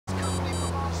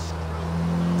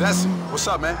Desi, what's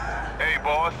up, man? Hey,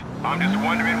 boss. I'm just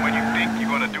wondering when you think you're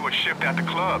gonna do a shift at the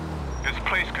club. This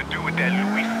place could do with that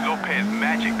Luis Lopez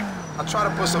magic. I'll try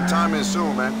to put some time in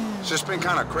soon, man. It's just been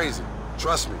kind of crazy.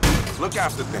 Trust me. Look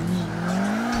after things.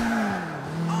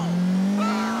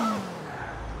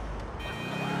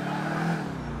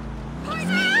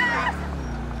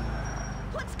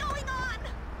 What's going on?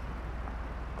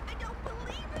 I don't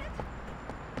believe it.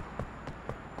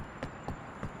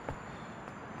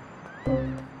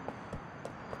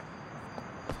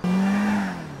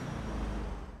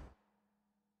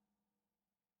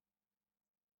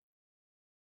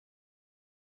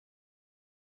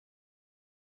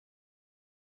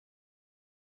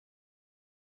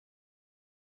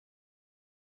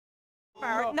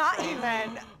 Not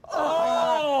even.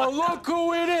 Oh, look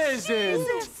who it is!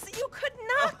 Jesus, you could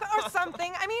knock or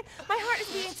something. I mean, my heart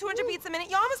is beating 200 beats a minute.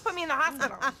 You almost put me in the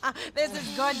hospital. This is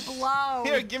good blow.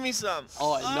 Here, give me some.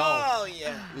 Oh, no. Oh,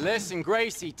 yeah. Listen,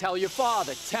 Gracie, tell your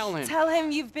father. Tell him. Tell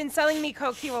him you've been selling me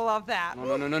coke. He will love that.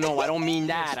 No, I don't mean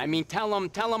that. I mean, tell him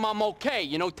I'm okay.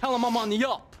 You know, tell him I'm on the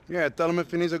up. Yeah, tell him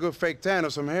if he needs a good fake tan or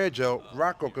some hair gel,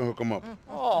 Rocco can hook him up.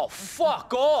 Oh,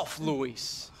 fuck off,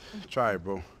 Luis. Try it,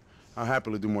 bro. I'll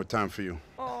happily do more time for you.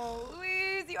 Oh,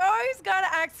 Luis, you always gotta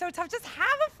act so tough. Just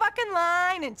have a fucking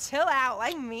line and chill out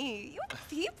like me. You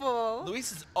people.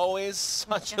 Luis is always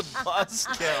such a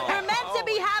buzzkill. We're meant to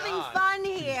be having fun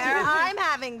here. I'm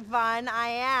having fun. I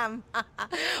am.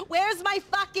 Where's my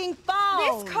fucking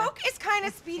phone? This coke is kind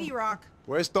of speedy, Rock.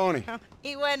 Where's Tony?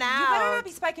 He went You better out. not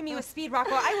be spiking me with speed,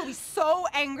 Rocco. I will be so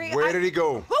angry. Where did he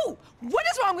go? Who? What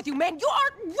is wrong with you, man? You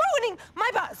are ruining my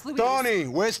buzz, Luis. Tony!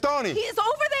 Where's Tony? He is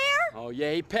over there. Oh,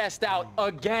 yeah, he passed out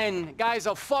again. Guy's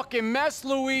a fucking mess,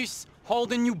 Luis.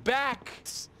 Holding you back.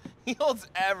 He holds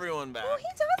everyone back. No, he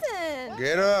doesn't.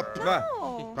 Get up.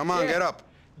 No. Come on, Yeah. get up.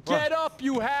 Get up,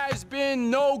 you has-been,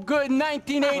 no good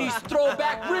 1980s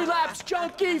throwback relapse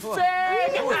junkie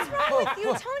fag! What's wrong with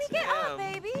you, Tony? Get up,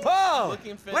 baby. Oh!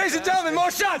 Looking Ladies and gentlemen, more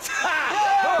shots!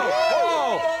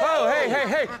 Oh,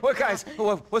 hey, what guys?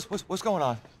 What's going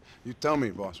on? You tell me,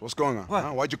 boss. What's going on? What?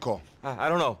 Huh? Why'd you call? I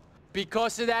don't know.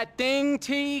 Because of that thing,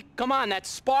 T? Come on, that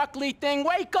sparkly thing.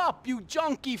 Wake up, you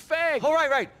junkie fag! Oh,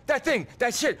 right, that thing,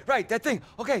 that shit, right, that thing.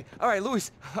 Okay, all right,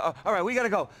 Luis, all right, we gotta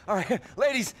go. All right,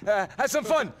 ladies, have some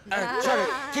fun. Try to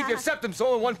keep your septums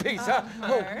all in one piece, huh?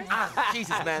 Oh,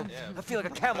 Jesus, man, I feel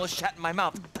like a camel shot in my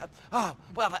mouth. Oh,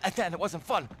 well, then it wasn't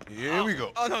fun. Here we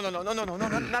go. Oh, no,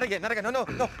 not again, no.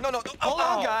 Hold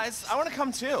on, guys. I want to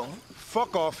come too.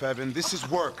 Fuck off, Evan. This is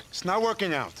work. It's not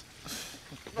working out.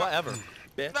 Whatever,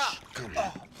 bitch.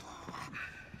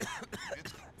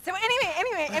 So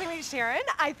anyway, Sharon,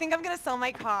 I think I'm gonna sell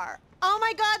my car. Oh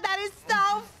my God, that is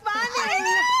so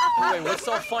funny. Wait, what's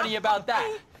so funny about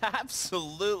that?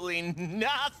 Absolutely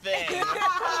nothing.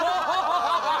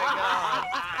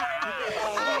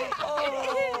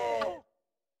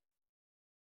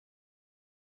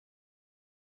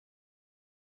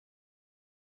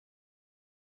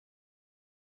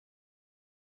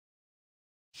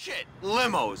 Shit,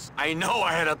 limos. I know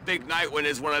I had a big night when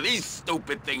there's one of these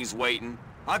stupid things waiting.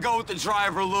 I'll go with the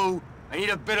driver, Lou. I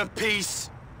need a bit of peace.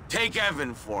 Take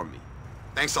Evan for me.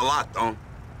 Thanks a lot, Don.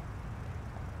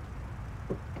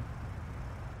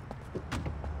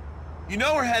 You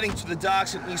know we're heading to the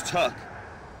docks at East Hook.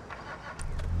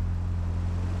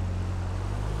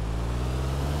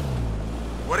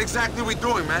 What exactly are we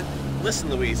doing, man?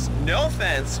 Listen, Luis, no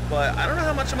offense, but I don't know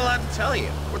how much I'm allowed to tell you.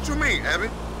 What you mean,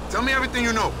 Evan? Tell me everything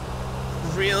you know.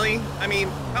 Really? I mean,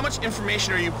 how much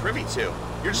information are you privy to?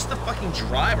 You're just a fucking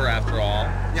driver after all.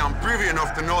 Yeah, I'm privy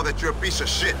enough to know that you're a piece of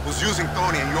shit who's using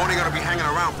Tony and you're only gonna be hanging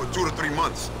around for 2 to 3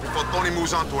 months before Tony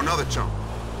moves on to another chump.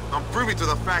 I'm privy to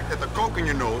the fact that the coke in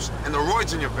your nose and the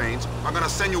roids in your veins are gonna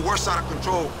send you worse out of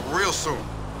control real soon.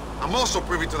 I'm also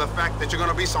privy to the fact that you're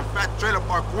gonna be some fat trailer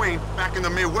park queen back in the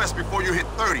Midwest before you hit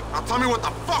 30. Now tell me what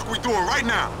the fuck we doing right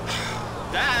now.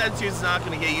 That attitude's not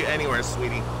gonna get you anywhere,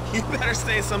 sweetie. You better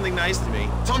say something nice to me.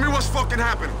 Tell me what's fucking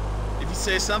happening. If you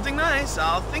say something nice,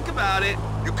 I'll think about it.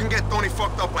 You can get Tony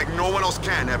fucked up like no one else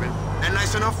can, Evan. That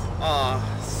nice enough? Aw,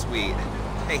 sweet.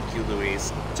 Thank you,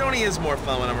 Luis. Tony is more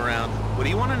fun when I'm around. What do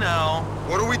you want to know?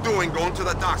 What are we doing going to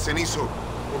the docks in East Hook?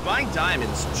 We're buying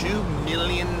diamonds, $2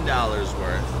 million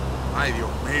worth. Ay, Dios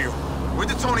mío. Where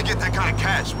did Tony get that kind of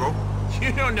cash, bro?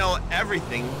 You don't know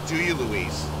everything, do you,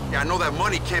 Luis? Yeah, I know that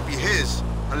money can't be his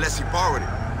unless he borrowed it.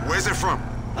 Where's it from?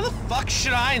 How the fuck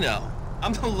should I know?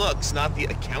 I'm the looks, not the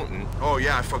accountant. Oh,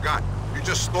 yeah, I forgot. You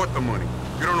just snort the money.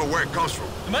 You don't know where it comes from.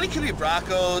 The money could be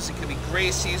Bracco's, it could be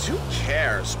Gracie's, who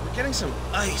cares? We're getting some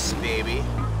ice, baby.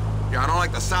 Yeah, I don't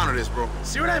like the sound of this, bro.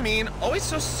 See what I mean? Always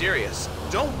so serious.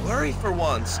 Don't worry for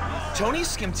once. Tony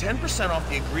skimmed 10% off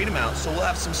the agreed amount, so we'll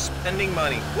have some spending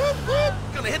money. Whoop, whoop!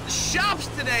 Gonna hit the shops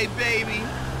today, baby!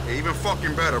 Yeah, even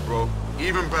fucking better, bro.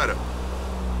 Even better.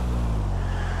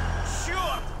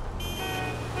 Sure!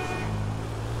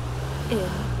 In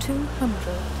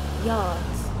 200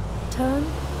 yards, turn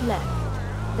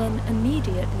left, then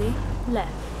immediately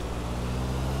left.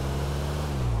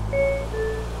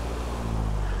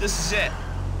 This is it.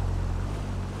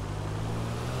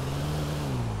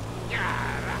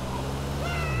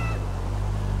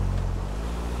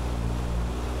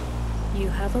 You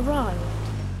have arrived.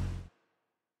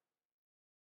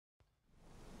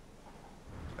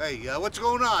 Hey, what's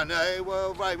going on?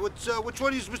 Right, which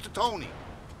one is Mr. Tony?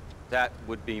 That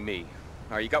would be me.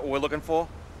 All right, you got what we're looking for?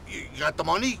 You got the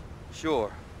money?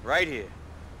 Sure, right here.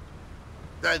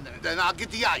 Then I'll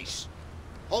get the ice.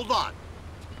 Hold on.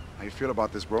 How you feel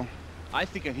about this, bro? I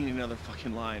think I need another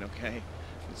fucking line, okay?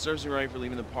 It serves me right for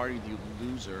leaving the party with you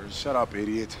losers. Shut up,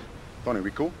 idiot. Tony,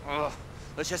 we cool? Ugh,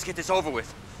 let's just get this over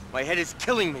with. My head is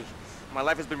killing me. My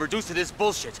life has been reduced to this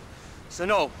bullshit. So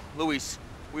no, Luis,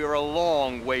 we are a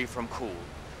long way from cool.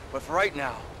 But for right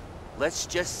now, let's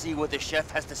just see what the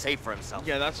chef has to say for himself.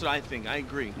 Yeah, that's what I think. I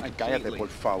agree. Cállate, por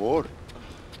favor.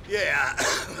 Yeah.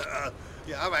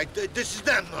 Yeah, all right. This is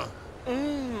them.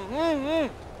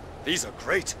 These are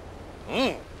great.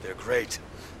 They're great.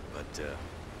 But,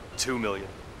 2 million.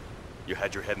 You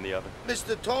had your head in the oven.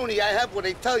 Mr. Tony, I have what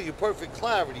they tell you. Perfect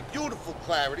clarity. Beautiful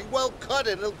clarity. Well cut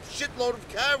and a shitload of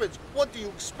carrots. What do you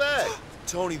expect?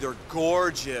 Tony, they're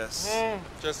gorgeous.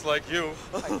 Just like you.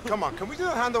 Hey, come on, can we do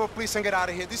a handover, please, and get out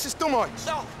of here? This is too much.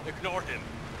 No! Ignore him.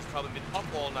 He's probably been up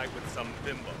all night with some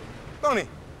bimbo. Tony.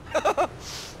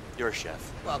 You're a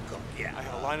chef. Welcome. Yeah. I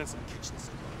had a line on some kitchen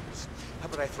supplies. How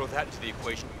about I throw that into the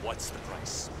equation? What's the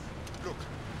price? Look,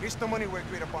 here's the money we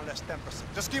agreed upon, less 10%.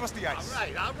 Just give us the ice.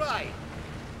 All right.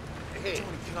 Hey.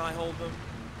 Tony, can I hold them?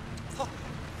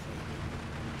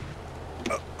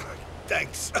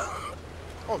 Thanks.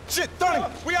 Oh, shit, Tony,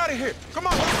 we out of here. Come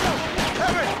on, let's go.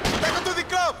 Evan, take her to the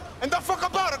club, and don't fuck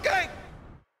about, okay?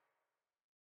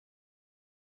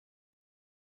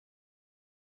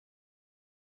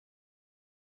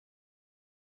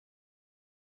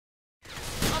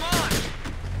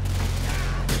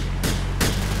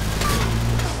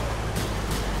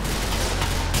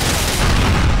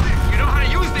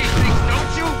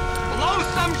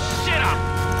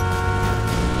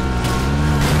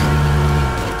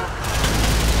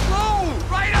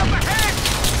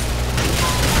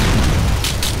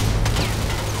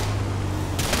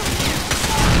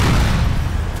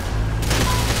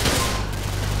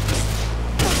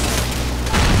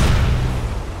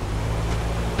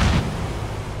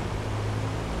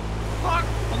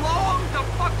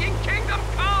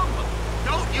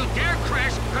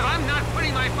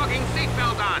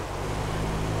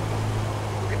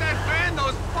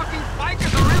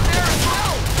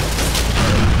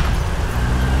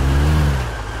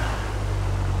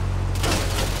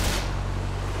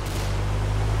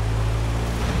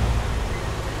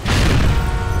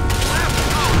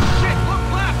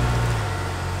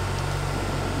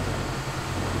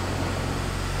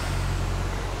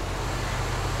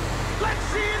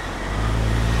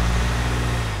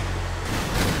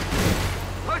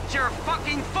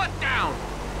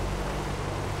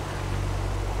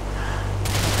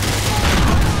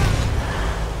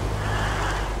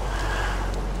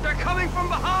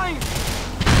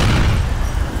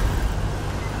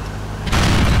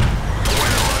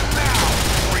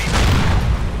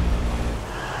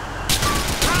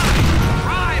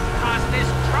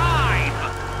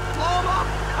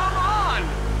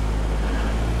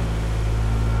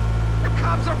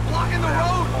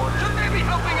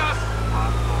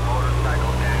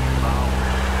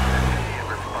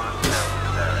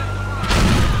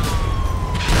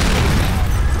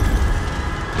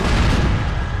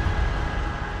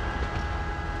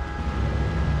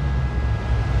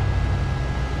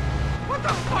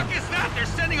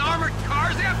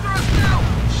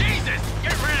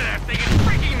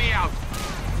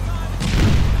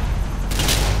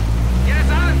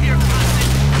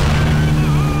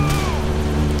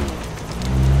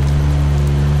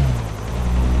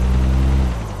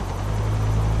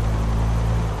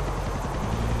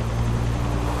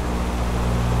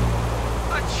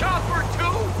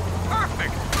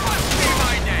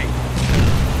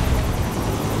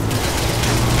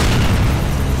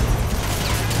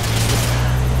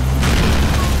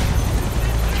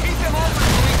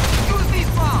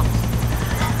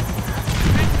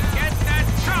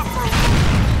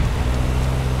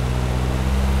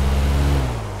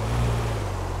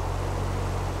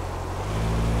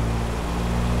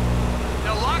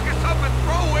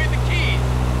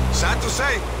 hard to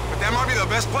say, but that might be the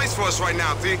best place for us right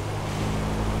now, T. They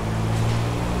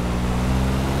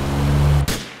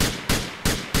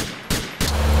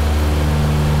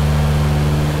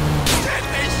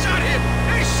shot him!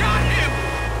 They shot him!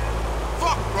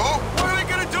 Fuck, bro! What are we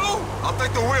gonna do? I'll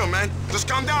take the wheel, man. Just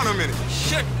calm down a minute.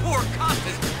 Shit, poor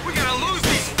Costas. We're gonna lose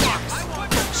these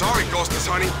fucks! Sorry, Ghostus,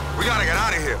 honey. We gotta get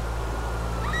out of here.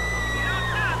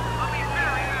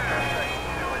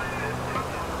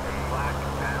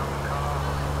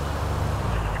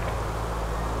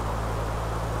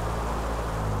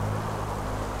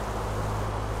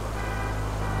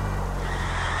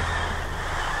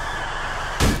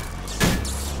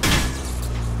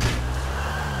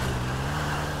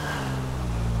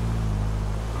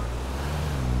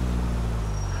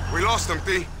 We lost him,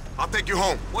 T. I'll take you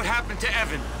home. What happened to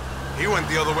Evan? He went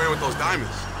the other way with those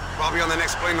diamonds. Probably on the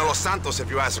next plane to Los Santos, if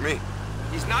you ask me.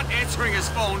 He's not answering his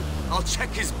phone. I'll check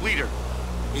his bleeder.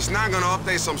 He's not gonna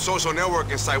update some social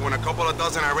networking site when a couple of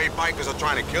dozen irate bikers are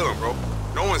trying to kill him, bro.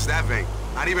 No one's that vain.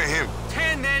 Not even him.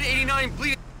 10 men, 89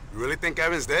 bleeding. You really think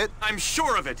Evan's dead? I'm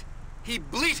sure of it. He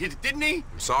bleated, didn't he?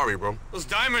 I'm sorry, bro. Those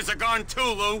diamonds are gone too,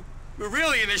 Lou. We're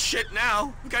really in this shit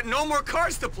now. We got no more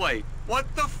cards to play. What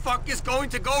the fuck is going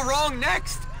to go wrong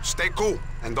next? Stay cool,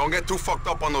 and don't get too fucked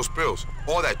up on those pills.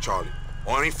 Or that Charlie.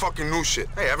 Or any fucking new shit.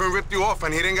 Hey, Evan ripped you off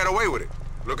and he didn't get away with it.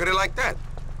 Look at it like that.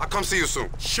 I'll come see you soon.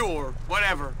 Sure,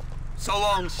 whatever. So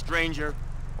long, stranger.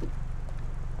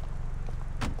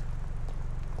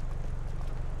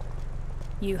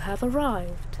 You have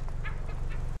arrived.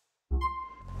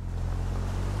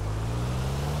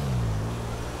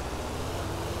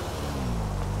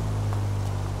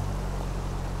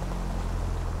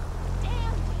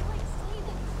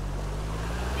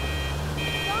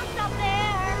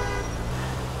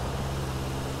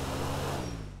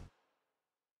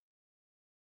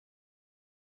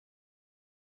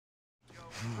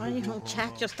 Ay,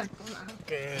 muchachos, está...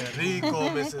 Qué rico,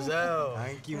 Mrs. L.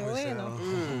 Thank you, Mrs. L.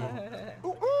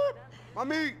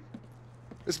 Mami,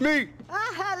 it's me.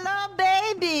 Ah, hello,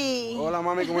 baby. Hola,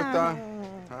 mami, ¿cómo estás?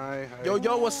 Hi, hi.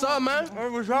 Yo, what's up, man? Hey,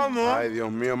 what's up, man? Ay,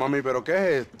 Dios mío, mami, pero ¿qué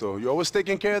es esto? You always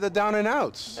taking care of the down and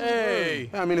outs. Hey.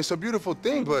 Yeah, I mean, it's a beautiful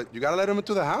thing, but you gotta let them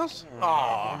into the house.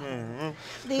 Aw.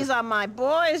 These are my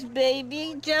boys,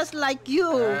 baby, just like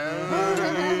you.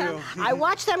 I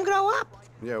watched them grow up.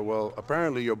 Yeah, well,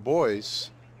 apparently your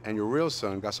boys and your real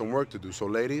son got some work to do. So,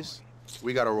 ladies,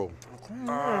 we gotta roll.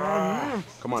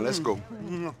 Come on, let's go.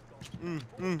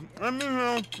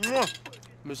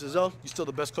 Mrs. L, you still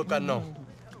the best cook I know.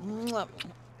 Vamos,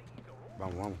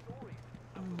 vamos.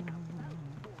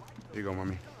 Here you go,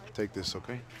 mommy. Take this,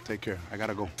 okay? Take care. I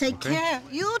gotta go. Take okay? care.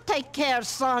 You take care,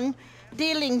 son.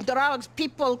 Dealing drugs,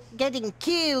 people getting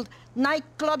killed,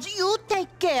 nightclubs. You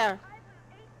take care.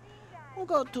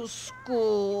 Go to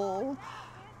school.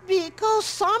 Go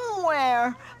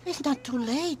somewhere. It's not too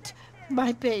late,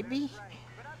 my baby.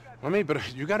 Mommy, but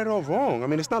you got it all wrong. I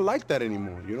mean, it's not like that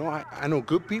anymore. You know, I know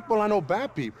good people, I know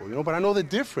bad people, you know, but I know the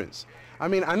difference. I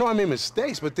mean, I know I made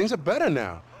mistakes, but things are better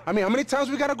now. I mean, how many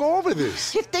times we gotta go over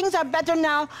this? If things are better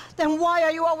now, then why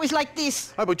are you always like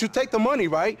this? But you take the money,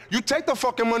 right? You take the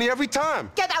fucking money every time.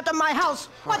 Get out of my house.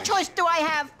 What choice do I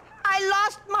have? I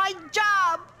lost my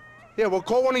job. Yeah, well,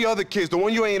 call one of the other kids, the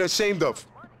one you ain't ashamed of.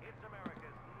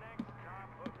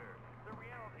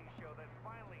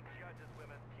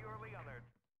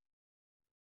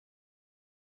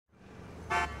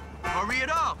 Hurry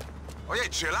it up! Oh, yeah,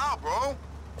 chill out, bro.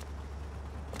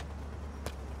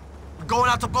 We're going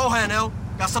out to Bohan, El.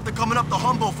 Got something coming up to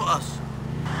Humboldt for us.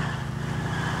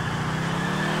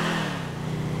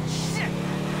 Shit!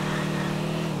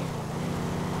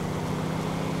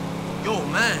 Yo,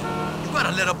 man, you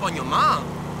gotta let up on your mom.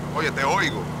 Oye, te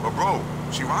oigo. But, bro,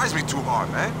 she rides me too hard,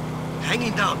 man.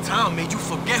 Hanging downtown made you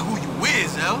forget who you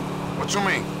is, El. What you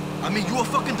mean? I mean, you a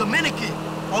fucking Dominican.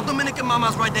 All Dominican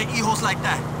mamas ride their hijos like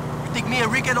that. You think me and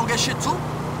Enrique don't get shit too?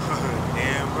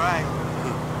 Damn right.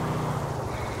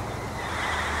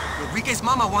 Enrique's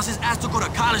mama wants his ass to go to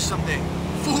college someday.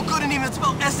 Fool couldn't even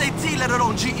spell SAT, let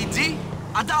alone GED.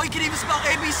 I doubt he could even spell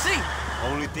ABC.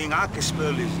 Only thing I can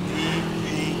spell is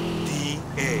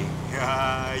D-E-D-A.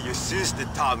 Your sister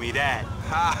taught me that.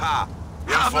 Ha ha.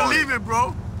 I believe it,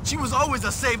 bro. She was always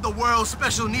a save the world,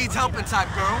 special needs helping type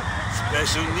girl.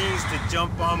 Special needs to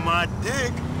jump on my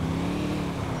dick.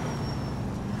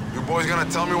 You boys gonna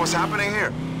tell me what's happening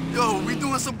here? Yo, we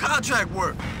doing some contract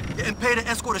work. Getting paid to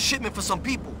escort a shipment for some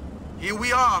people. Here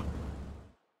we are.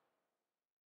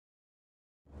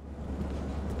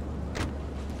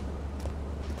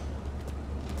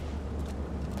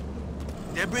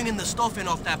 They're bringing the stuff in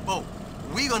off that boat.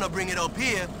 We're gonna bring it up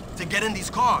here to get in these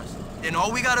cars. Then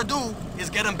all we gotta do is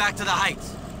get him back to the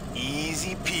heights.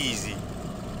 Easy peasy.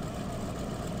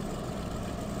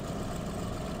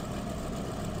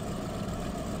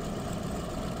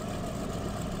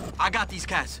 I got these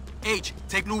cats. H,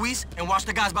 take Luis and watch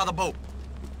the guys by the boat.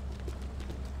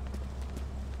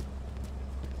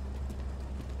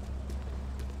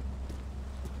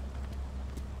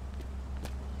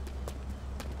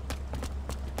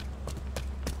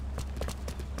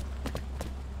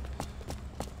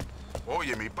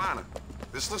 Oye, mi pana.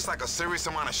 This looks like a serious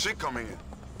amount of shit coming in.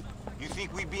 You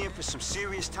think we be in for some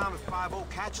serious time if 5-0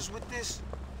 catches with this?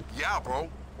 Yeah, bro.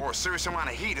 Or a serious amount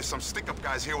of heat if some stick-up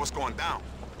guys hear what's going down.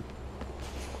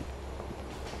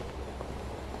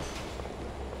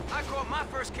 I caught my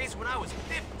first case when I was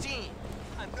 15.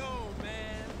 I know,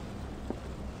 man.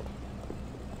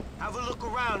 Have a look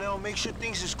around, El. Make sure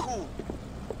things is cool.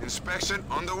 Inspection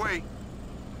underway.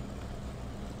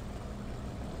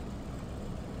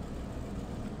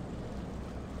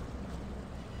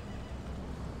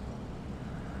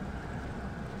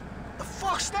 The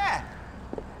fuck's that?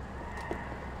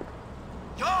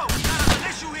 Yo, we got an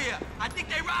issue here. I think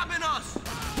they robbing us.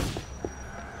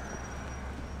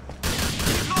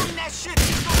 Keep loading that shit.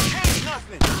 This don't change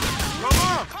nothing. Come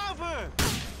on. Cover.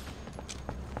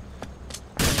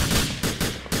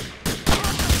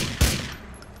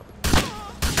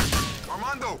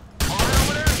 Armando, all right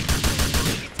over there?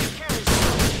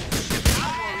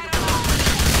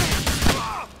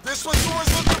 This what you was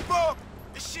looking for?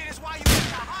 This shit is why you got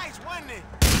the heights, wasn't it?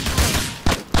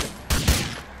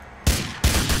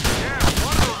 Yeah,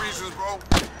 one of the reasons, bro.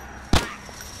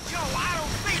 Yo, I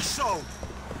don't think so.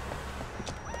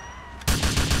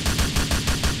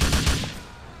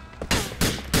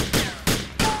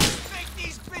 Make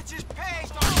these bitches pay,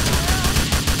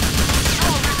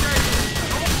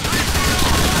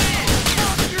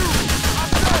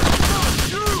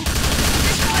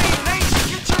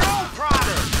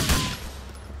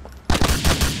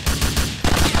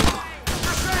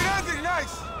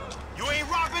 you ain't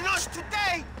robbing us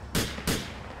today!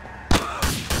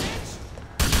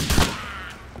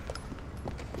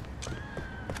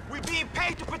 We being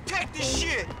paid to protect this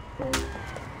shit!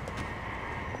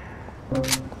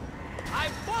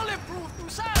 I'm bulletproof, tu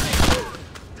sabes!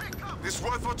 This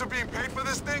worth what you're being paid for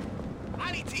this thing?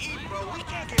 I need to eat, bro. We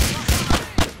can't get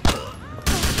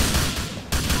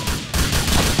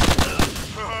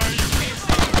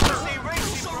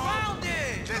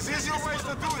There's easier ways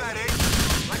to do that, eh?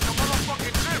 Like the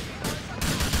motherfucking gym.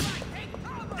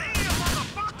 Damn,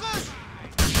 motherfuckers!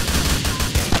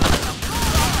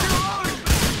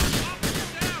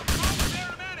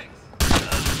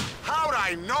 How'd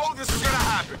I know this was gonna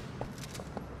happen?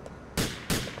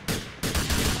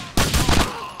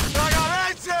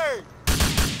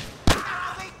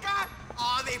 All they got?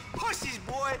 Aw, they pussies,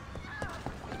 boy!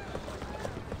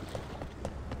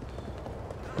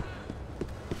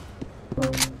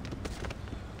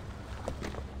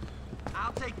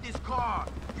 I'll take this car.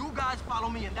 You guys follow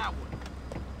me in that one.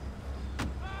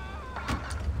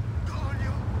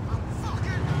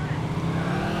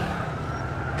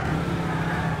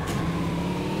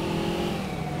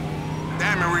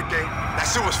 Damn, Enrique, that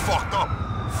shit was fucked up.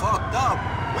 Fucked up?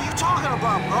 What you talking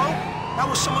about, bro? That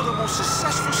was some of the most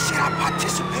successful shit I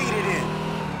participated in.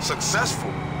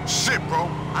 Successful? Shit, bro.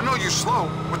 I know you're slow,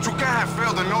 but you can't have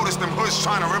failed to notice them hoods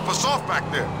trying to rip us off back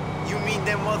there. You mean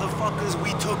them motherfuckers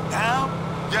we took down?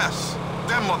 Yes,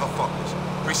 them motherfuckers.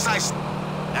 Precisely.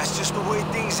 That's just the way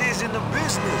things is in the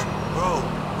business. Bro,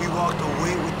 we walked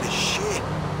away with the shit.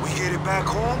 We get it back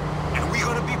home, and we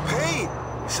gonna be paid.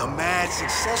 It's a mad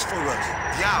success for us.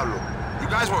 Diablo, you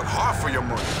guys work hard for your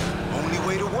money. Only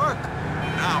way to work.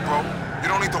 Nah, bro. You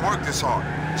don't need to work this hard.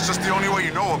 It's just the only way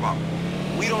you know about.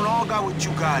 We don't all got what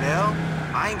you got, El.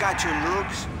 I ain't got your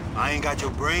looks. I ain't got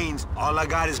your brains. All I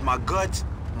got is my guts,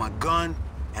 my gun,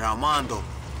 and Armando.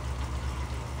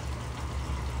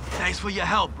 Thanks for your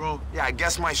help, bro. Yeah, I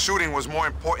guess my shooting was more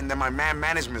important than my man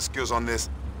management skills on this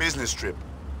business trip.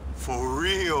 For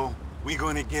real. We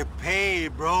gonna get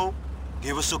paid, bro.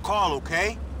 Give us a call,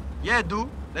 okay? Yeah, dude.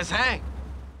 Let's hang.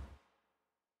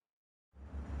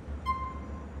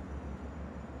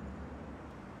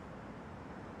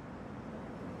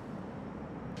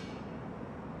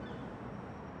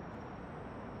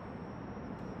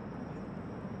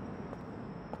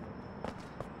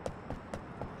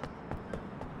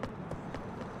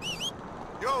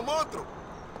 Yo, monstruo.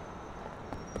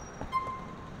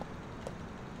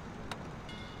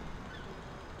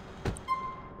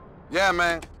 Yeah,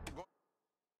 man.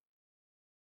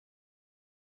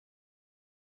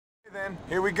 Then,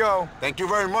 here we go. Thank you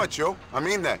very much, yo. I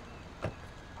mean that.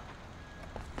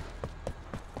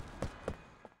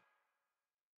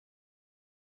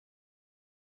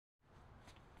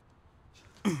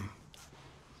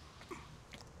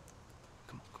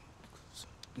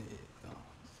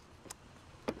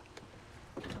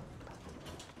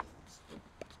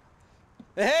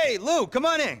 Hey, Lou, come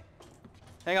on in.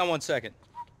 Hang on 1 second.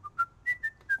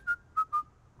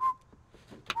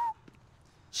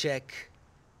 Checkmate.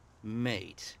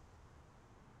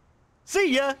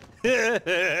 See ya!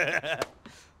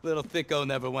 Little thicko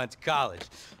never went to college.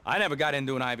 I never got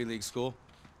into an Ivy League school.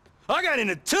 I got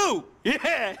into 2!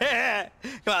 Yeah!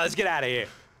 Come on, let's get out of here.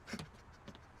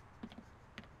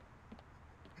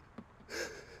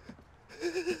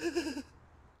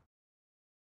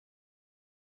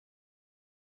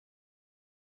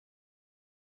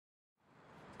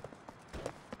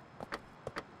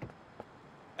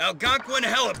 Algonquin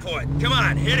Heliport. Come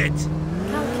on, hit it.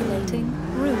 Calculating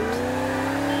route.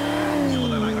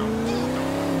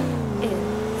 In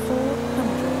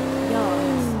 400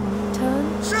 yards.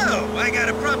 Turn. So, I got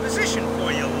a proposition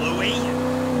for you, Louie.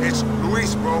 It's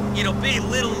Luis, bro. It'll be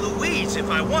Little Louise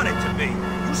if I want it to be.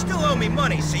 You still owe me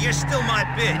money, so you're still my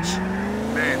bitch.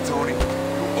 Man, Tony, you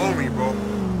owe me, bro.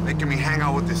 Making me hang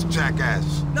out with this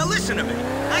jackass. Now listen to me.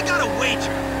 I got a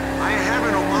wager. I ain't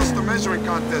having no monster measuring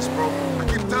contest, bro. I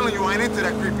keep telling you I ain't into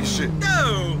that creepy shit.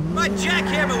 No! My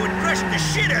jackhammer would crush the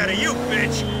shit out of you,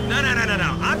 bitch! No.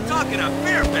 I'm talking a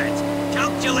fair bet.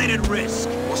 Calculated risk.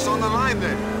 What's on the line,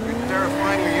 then? You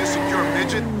terrifyingly insecure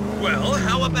midget? Well,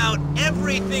 how about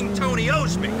everything Tony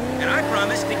owes me? And I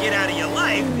promise to get out of your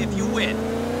life if you win.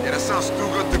 Yeah, that sounds too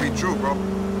good to be true, bro.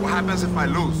 What happens if I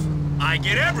lose? I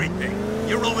get everything.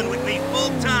 You're rolling with me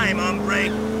full-time,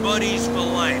 hombre. Buddies for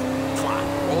life.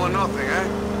 All or nothing, eh?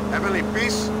 Heavenly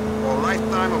peace, or a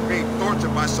lifetime of being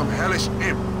tortured by some hellish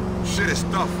imp. Shit is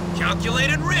tough.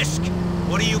 Calculated risk.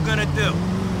 What are you gonna do?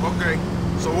 Okay,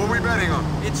 so what are we betting on?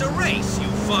 It's a race, you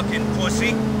fucking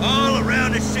pussy. All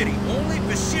around the city, only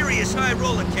for serious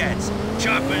high-roller cats.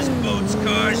 Choppers, boats,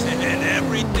 cars, and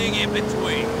everything in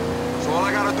between. So all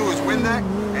I gotta do is win that,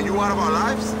 and you out of our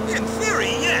lives? In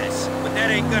theory, yes. But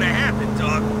that ain't gonna happen,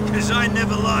 dog. Cause I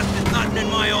never lost at nothing in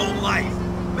my old life.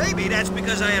 Maybe that's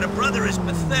because I had a brother as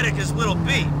pathetic as Little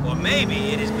B. Or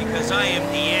maybe it is because I am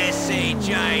the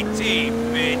S-H-I-T,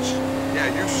 bitch. Yeah,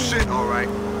 you shit, all right.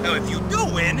 Now, if you do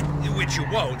win, which you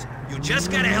won't, you just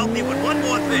gotta help me with one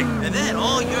more thing. And then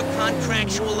all your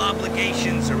contractual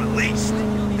obligations are released.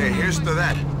 Hey, here's to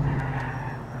that.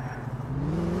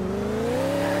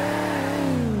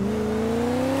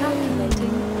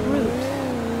 Calculating route.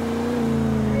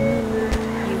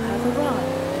 You have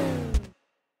arrived.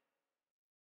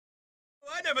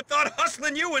 I never thought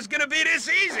hustling you was gonna be this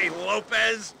easy,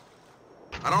 Lopez.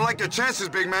 I don't like your chances,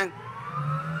 big man.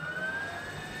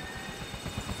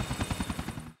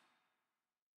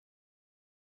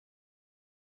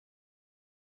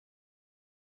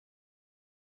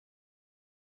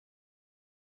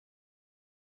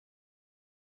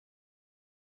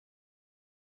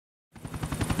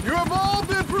 You have all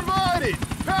been provided!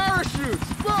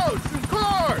 Parachutes, boats, and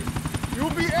cars! You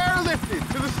will be airlifted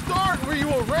to the start where you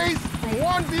will race from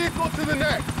one vehicle to the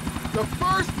next. The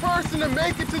first person to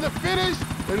make it to the finish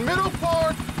in Middle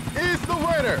Park is the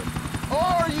winner.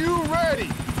 Are you ready?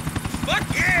 Fuck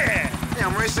yeah! Hey,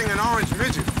 I'm racing an orange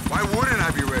midget. Why wouldn't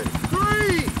I be ready?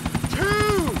 3,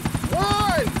 2,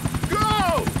 1,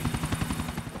 go!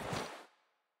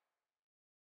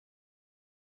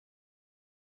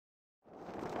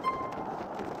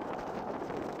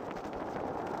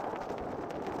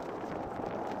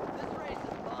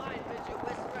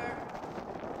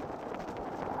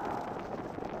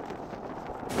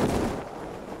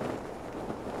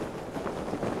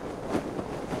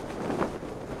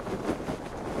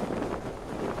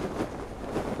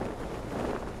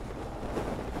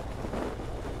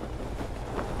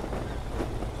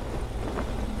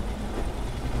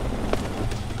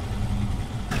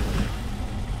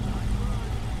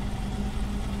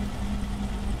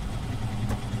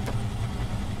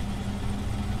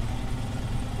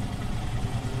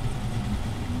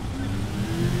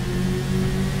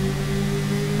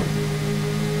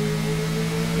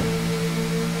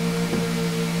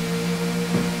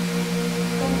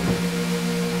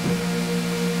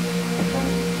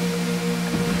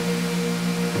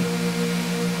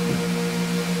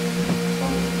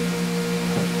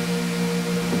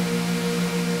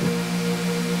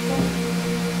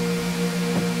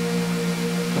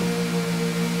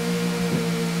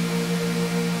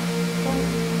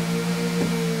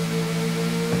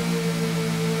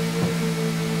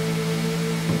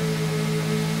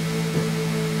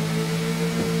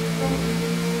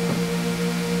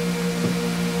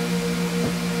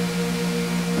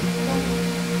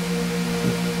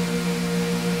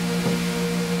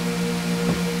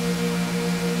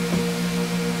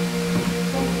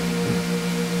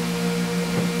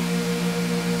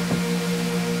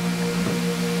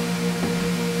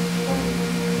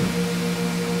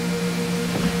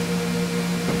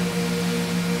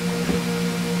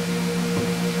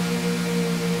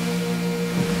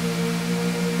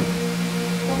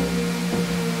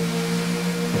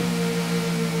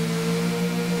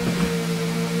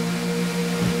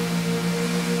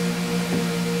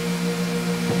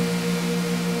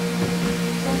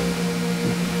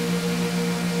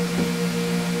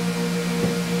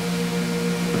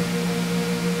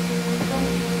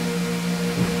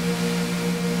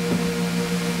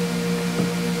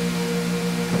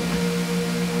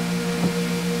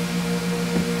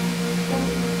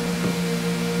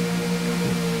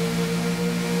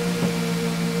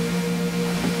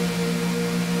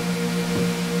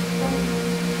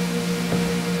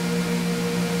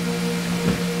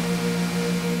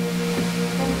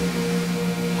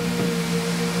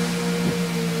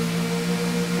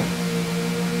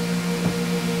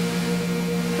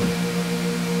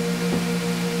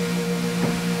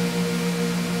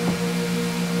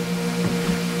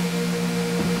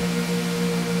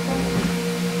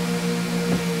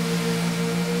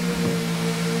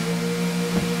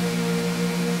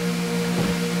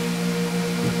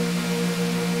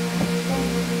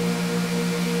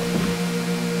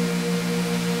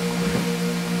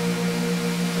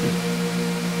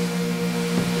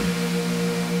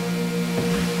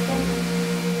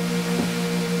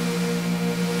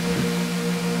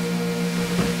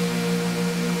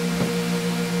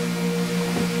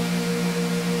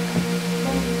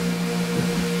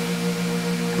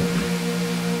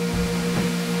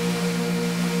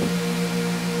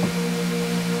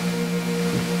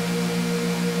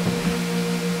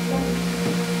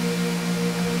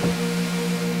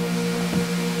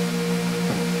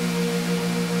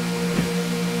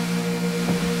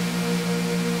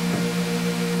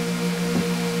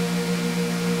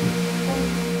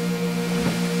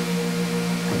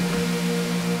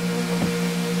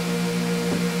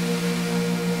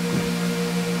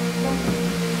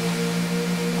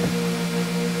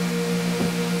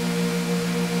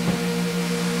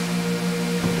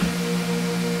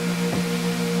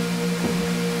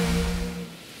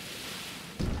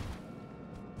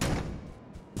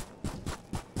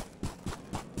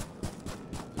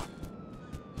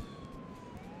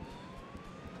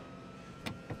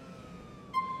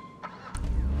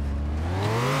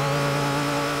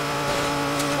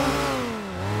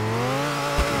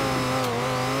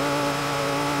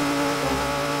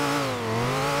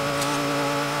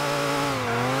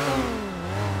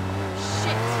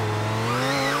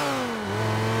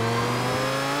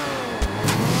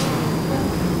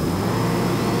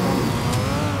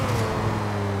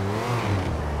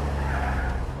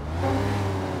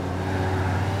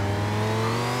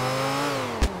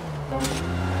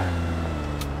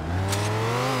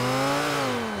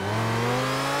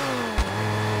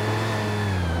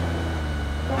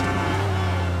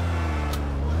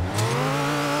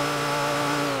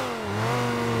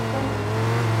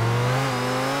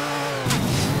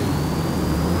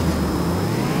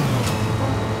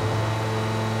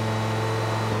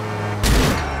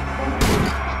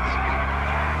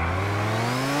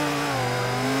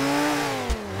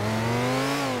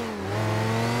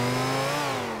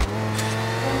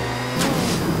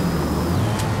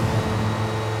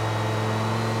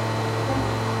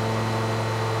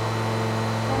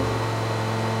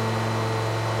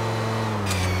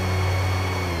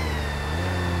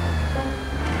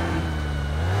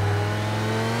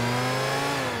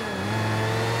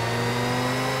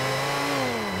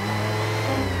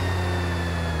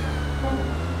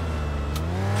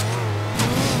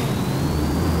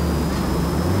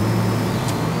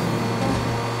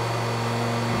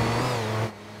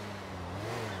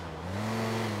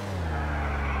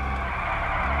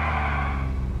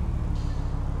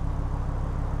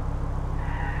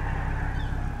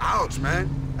 Ouch, man.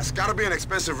 That's gotta be an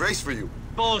expensive race for you.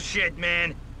 Bullshit,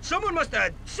 man. Someone must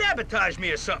have sabotaged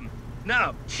me or something.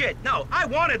 No, shit, no, I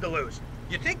wanted to lose.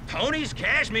 You think Tony's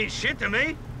cash means shit to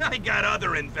me? I got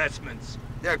other investments.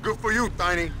 Yeah, good for you,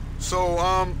 Tiny.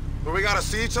 So, do we gotta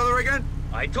see each other again?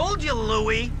 I told you,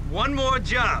 Louie, one more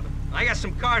job. I got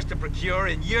some cars to procure,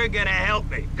 and you're gonna help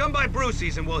me. Come by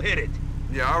Brucey's and we'll hit it.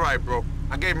 Yeah, all right, bro.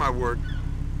 I gave my word.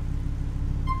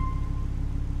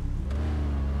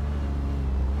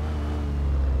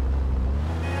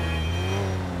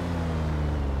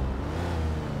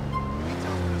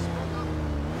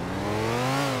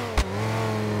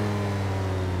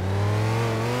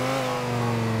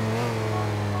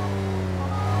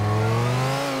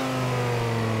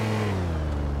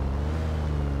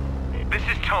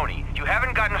 This is Tony. You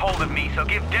haven't gotten hold of me, so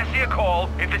give Desi a call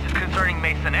if this is concerning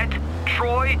Masonette,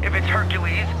 Troy if it's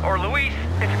Hercules, or Luis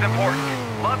if it's important.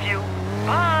 Love you.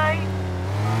 Bye!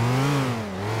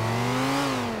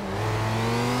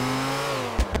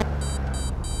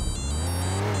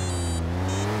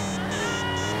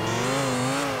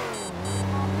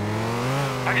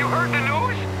 Have you heard the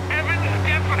news? Evan's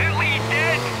definitely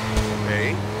dead!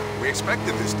 Hey, we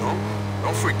expected this, don't?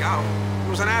 Don't freak out. He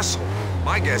was an asshole.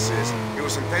 My guess is he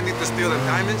was intending to steal the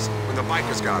diamonds when the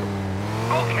bikers got him.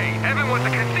 Okay, Evan was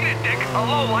a conceited dick, a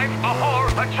lowlife, a whore,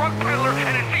 a drug peddler,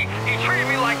 and a thief. He treated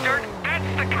me like dirt. That's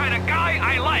the kind of guy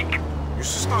I like. You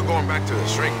should start going back to the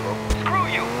shrink, bro. Screw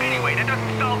you. Anyway, that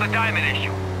doesn't solve the diamond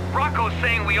issue. Rocco's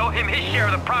saying we owe him his share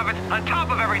of the profits on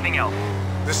top of everything else.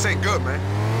 This ain't good, man.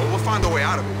 But we'll find a way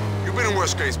out of it. You've been in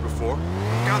worse case before.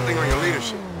 I'm counting on your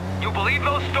leadership. You believe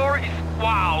those stories?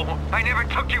 Wow. I never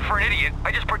took you for an idiot.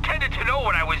 I just pretended to know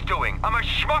what I was doing. I'm a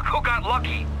schmuck who got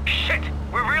lucky. Shit,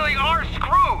 we really are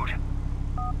screwed.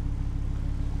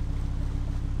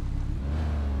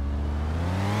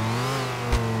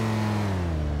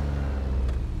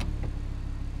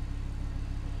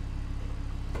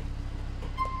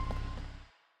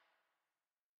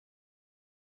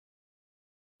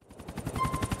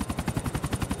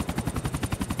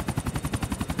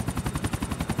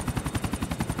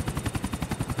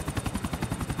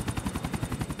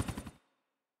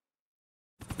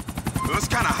 It's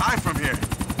kind of high from here.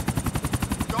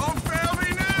 Don't fail me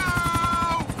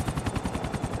now!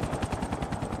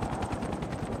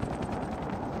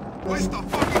 Waste of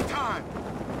fucking time!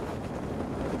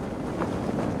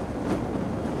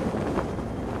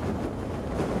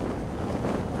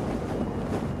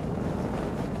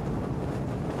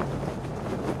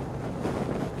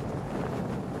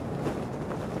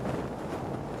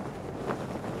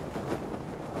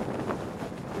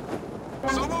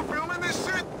 Someone filming this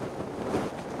shit?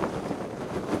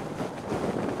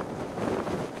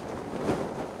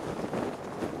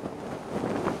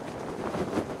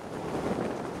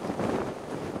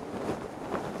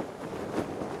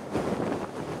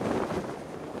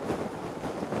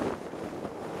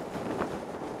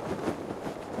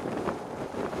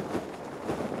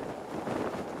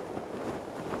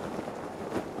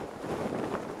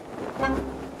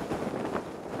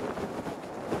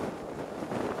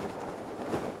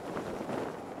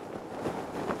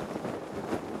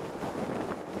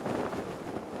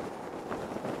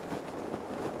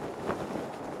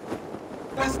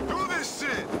 Let's do this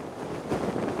shit!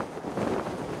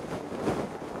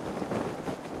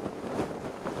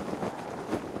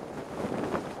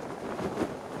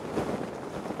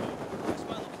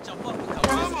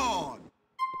 Come on!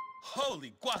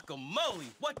 Holy guacamole,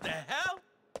 what the hell?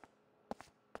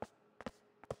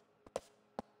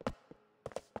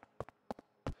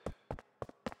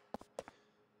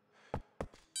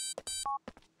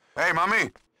 Hey,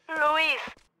 mami. Luis,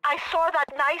 I saw that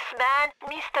nice man,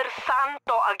 Mr.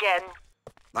 Santo, again.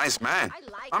 Nice man.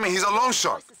 I mean, he's a loan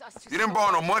shark. You didn't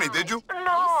borrow no money, did you?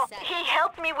 No, he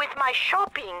helped me with my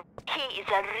shopping. He is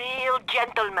a real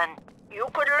gentleman. You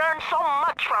could learn so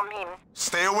much from him.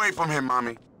 Stay away from him,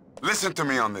 mommy. Listen to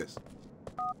me on this.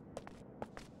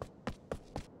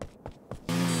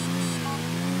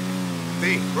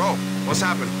 D, bro, what's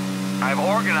happening? I've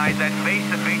organized that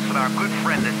face-to-face with our good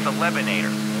friend, the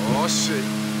Celebinator. Oh, shit.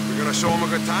 We're gonna show him a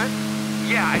good time?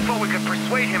 Yeah, I thought we could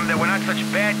persuade him that we're not such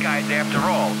bad guys after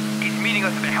all. He's meeting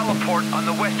us at the heliport on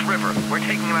the West River. We're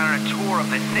taking him out on a tour of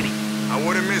the city. I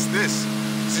wouldn't miss this.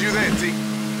 See you then, T.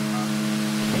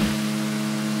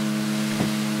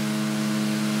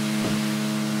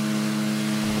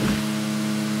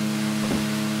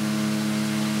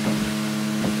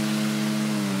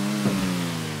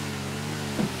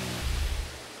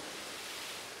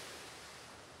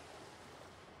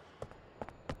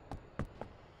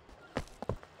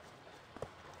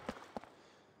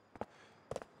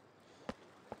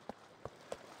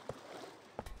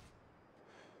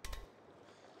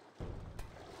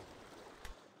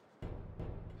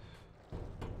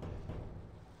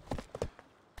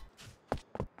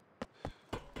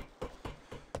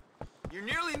 You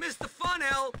nearly missed the fun,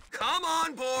 El. Come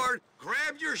on board,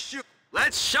 grab your shoe.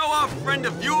 Let's show our friend a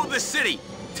view of the city.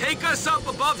 Take us up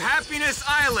above Happiness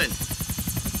Island.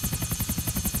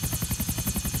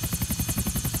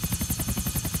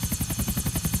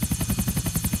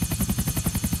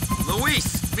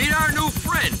 Luis, meet our new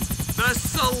friend, the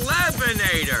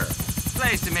Celebinator.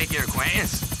 Pleased to make your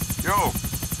acquaintance. Yo,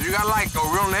 do you got like a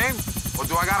real name? Or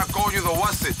do I gotta call you the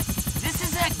what's-it? This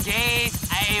is a gaze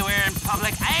I wear in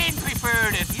public. I'd prefer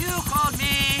it if you called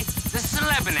me the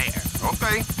Celebinator.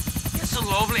 Okay. It's a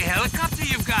lovely helicopter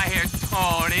you've got here,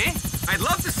 Tony. I'd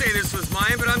love to say this was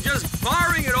mine, but I'm just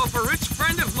borrowing it off a rich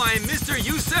friend of mine, Mr.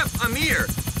 Yusef Amir.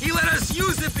 He let us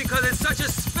use it because it's such a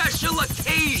special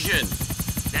occasion.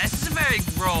 This is a very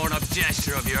grown-up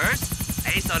gesture of yours.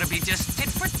 I thought it'd be just tit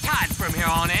for tat from here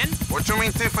on in. What you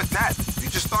mean tit for tat? You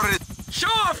just started it.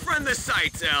 Show our friend the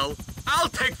sights, El. I'll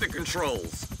take the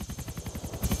controls.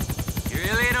 You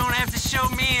really don't have to show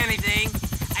me anything.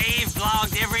 I've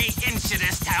vlogged every inch of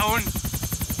this town.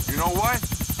 You know what?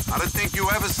 I don't think you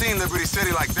ever seen Liberty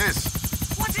City like this.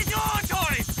 What's he doing,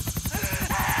 Tony?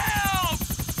 Help!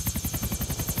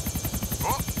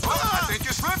 I think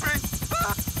you're slipping.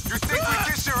 You think we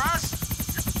kiss your ass?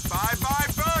 Bye-bye,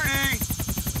 birdie.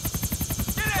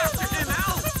 Get after him,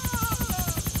 El.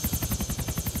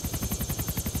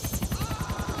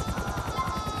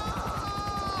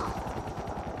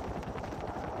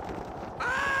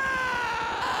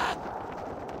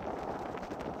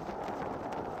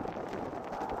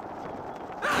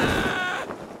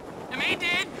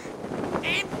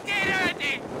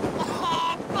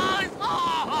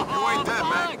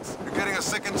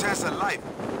 Second chance at life.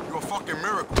 You're a fucking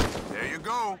miracle. There you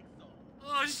go.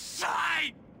 Oh,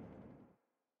 shit!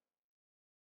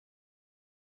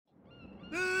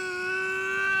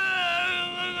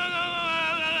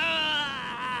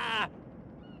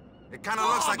 It kind of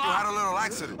looks like you had a little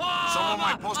accident. Someone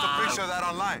might post a picture of that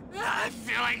online. I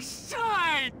feel like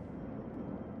shit!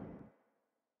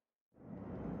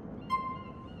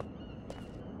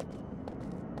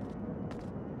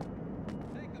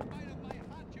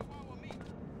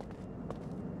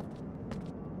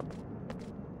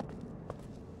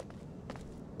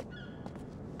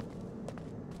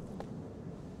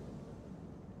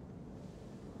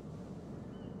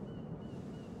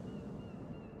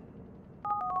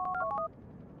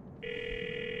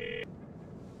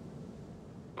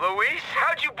 Luis,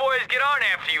 how'd you boys get on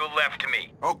after you left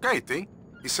me? Okay, T.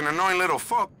 He's an annoying little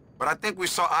fuck, but I think we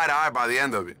saw eye to eye by the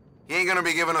end of it. He ain't gonna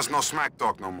be giving us no smack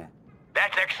talk no more.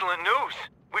 That's excellent news.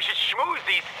 We should schmooze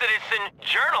these citizen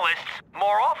journalists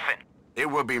more often. It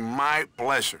would be my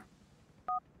pleasure.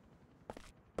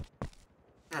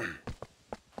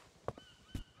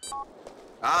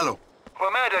 Hello.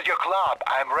 We're met at your club.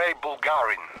 I'm Ray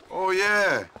Bulgarin. Oh,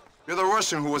 yeah. You're the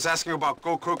Russian who was asking about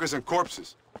gold cookers and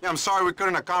corpses. Yeah, I'm sorry we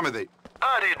couldn't accommodate.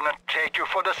 I did not take you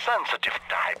for the sensitive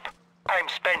type. I'm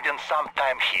spending some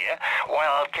time here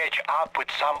while I'll catch up with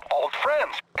some old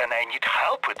friends, and I need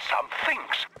help with some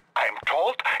things. I'm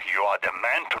told you are the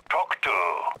man to talk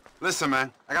to. Listen,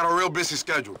 man, I got a real busy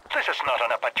schedule. This is not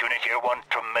an opportunity I want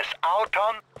to miss out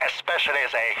on, especially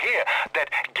as I hear that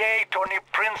gay Tony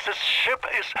Prince's ship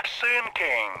is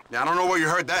sinking. Yeah, I don't know where you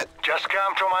heard that. Just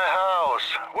come to my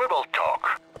house. We will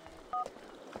talk.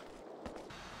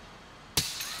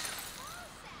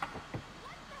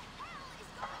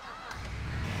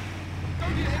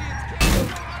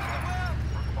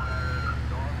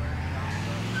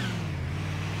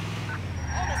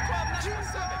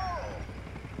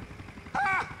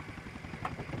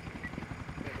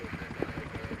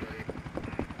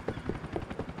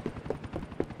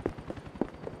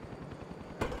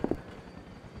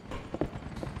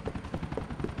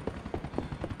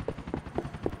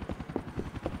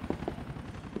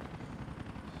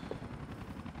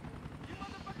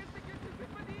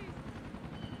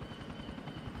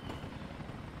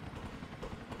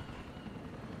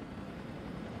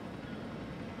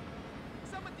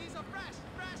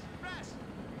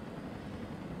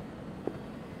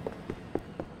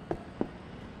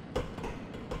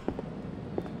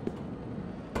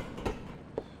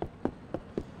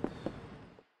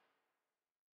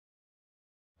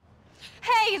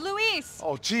 Hey, Luis!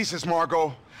 Oh, Jesus,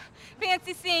 Margot.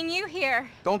 Fancy seeing you here.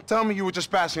 Don't tell me you were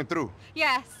just passing through.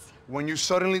 Yes. When you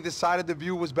suddenly decided the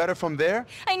view was better from there?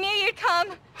 I knew you'd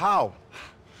come. How?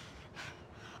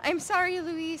 I'm sorry,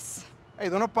 Luis. Hey,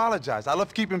 don't apologize. I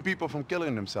love keeping people from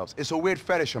killing themselves. It's a weird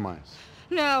fetish of mine.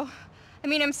 No. I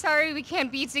mean, I'm sorry we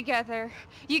can't be together.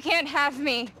 You can't have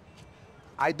me.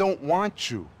 I don't want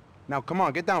you. Now, come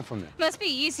on, get down from there. Must be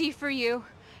easy for you.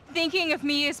 Thinking of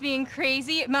me as being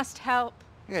crazy, it must help.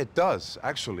 Yeah, it does,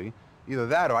 actually. Either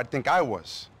that or I think I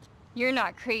was. You're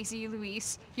not crazy,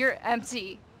 Luis. You're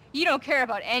empty. You don't care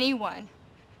about anyone.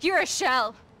 You're a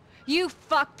shell. You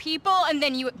fuck people and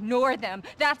then you ignore them.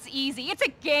 That's easy. It's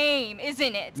a game,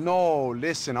 isn't it? No,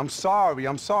 listen, I'm sorry,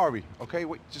 okay?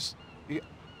 Wait,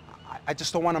 I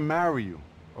just don't want to marry you,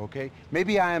 okay?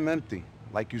 Maybe I am empty,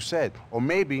 like you said. Or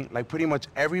maybe, like pretty much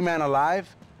every man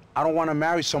alive, I don't want to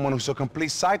marry someone who's a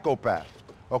complete psychopath.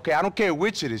 Okay, I don't care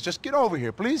which it is. Just get over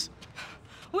here, please.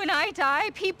 When I die,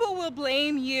 people will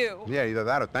blame you. Yeah, either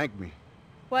that or thank me.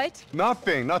 What?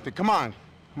 Nothing. Come on,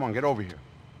 get over here.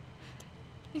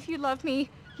 If you loved me,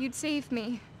 you'd save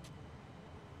me.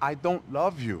 I don't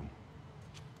love you.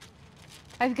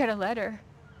 I've got a letter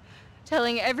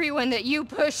telling everyone that you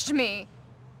pushed me.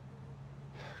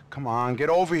 Come on, get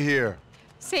over here.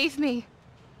 Save me.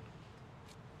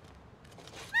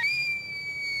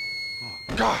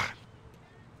 Oh, God.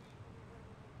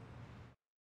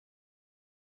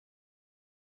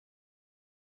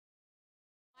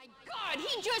 My God,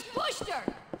 he just pushed her!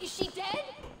 Is she dead?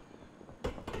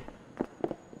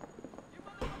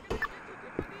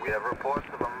 We have reports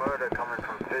of a murder coming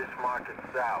from Fish Market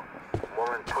South.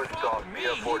 Woman pushed off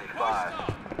Pier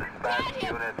 45. Dispatch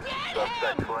units,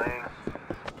 suspect fleeing.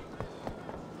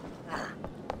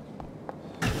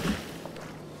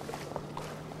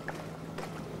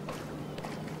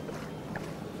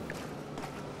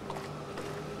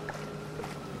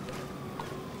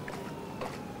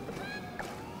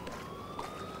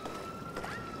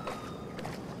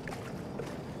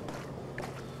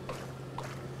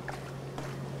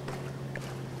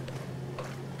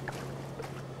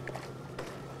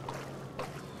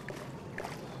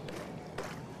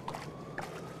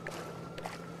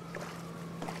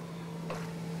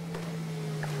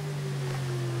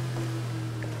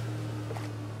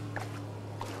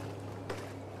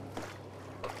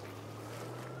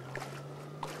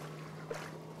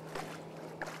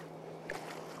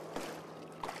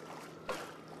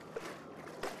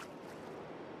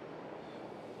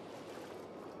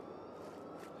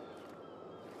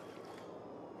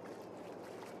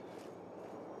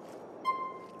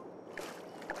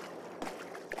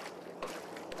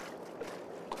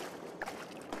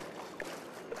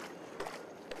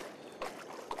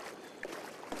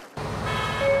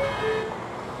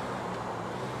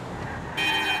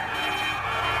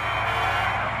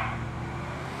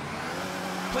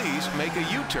 Please make a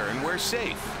U-turn where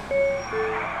safe.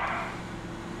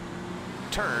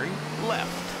 Turn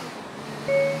left.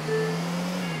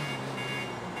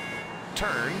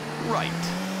 Turn right.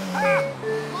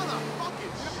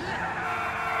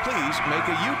 Please make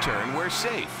a U-turn where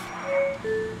safe.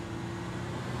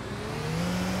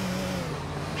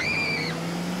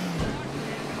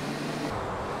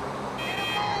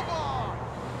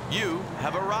 You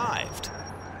have arrived.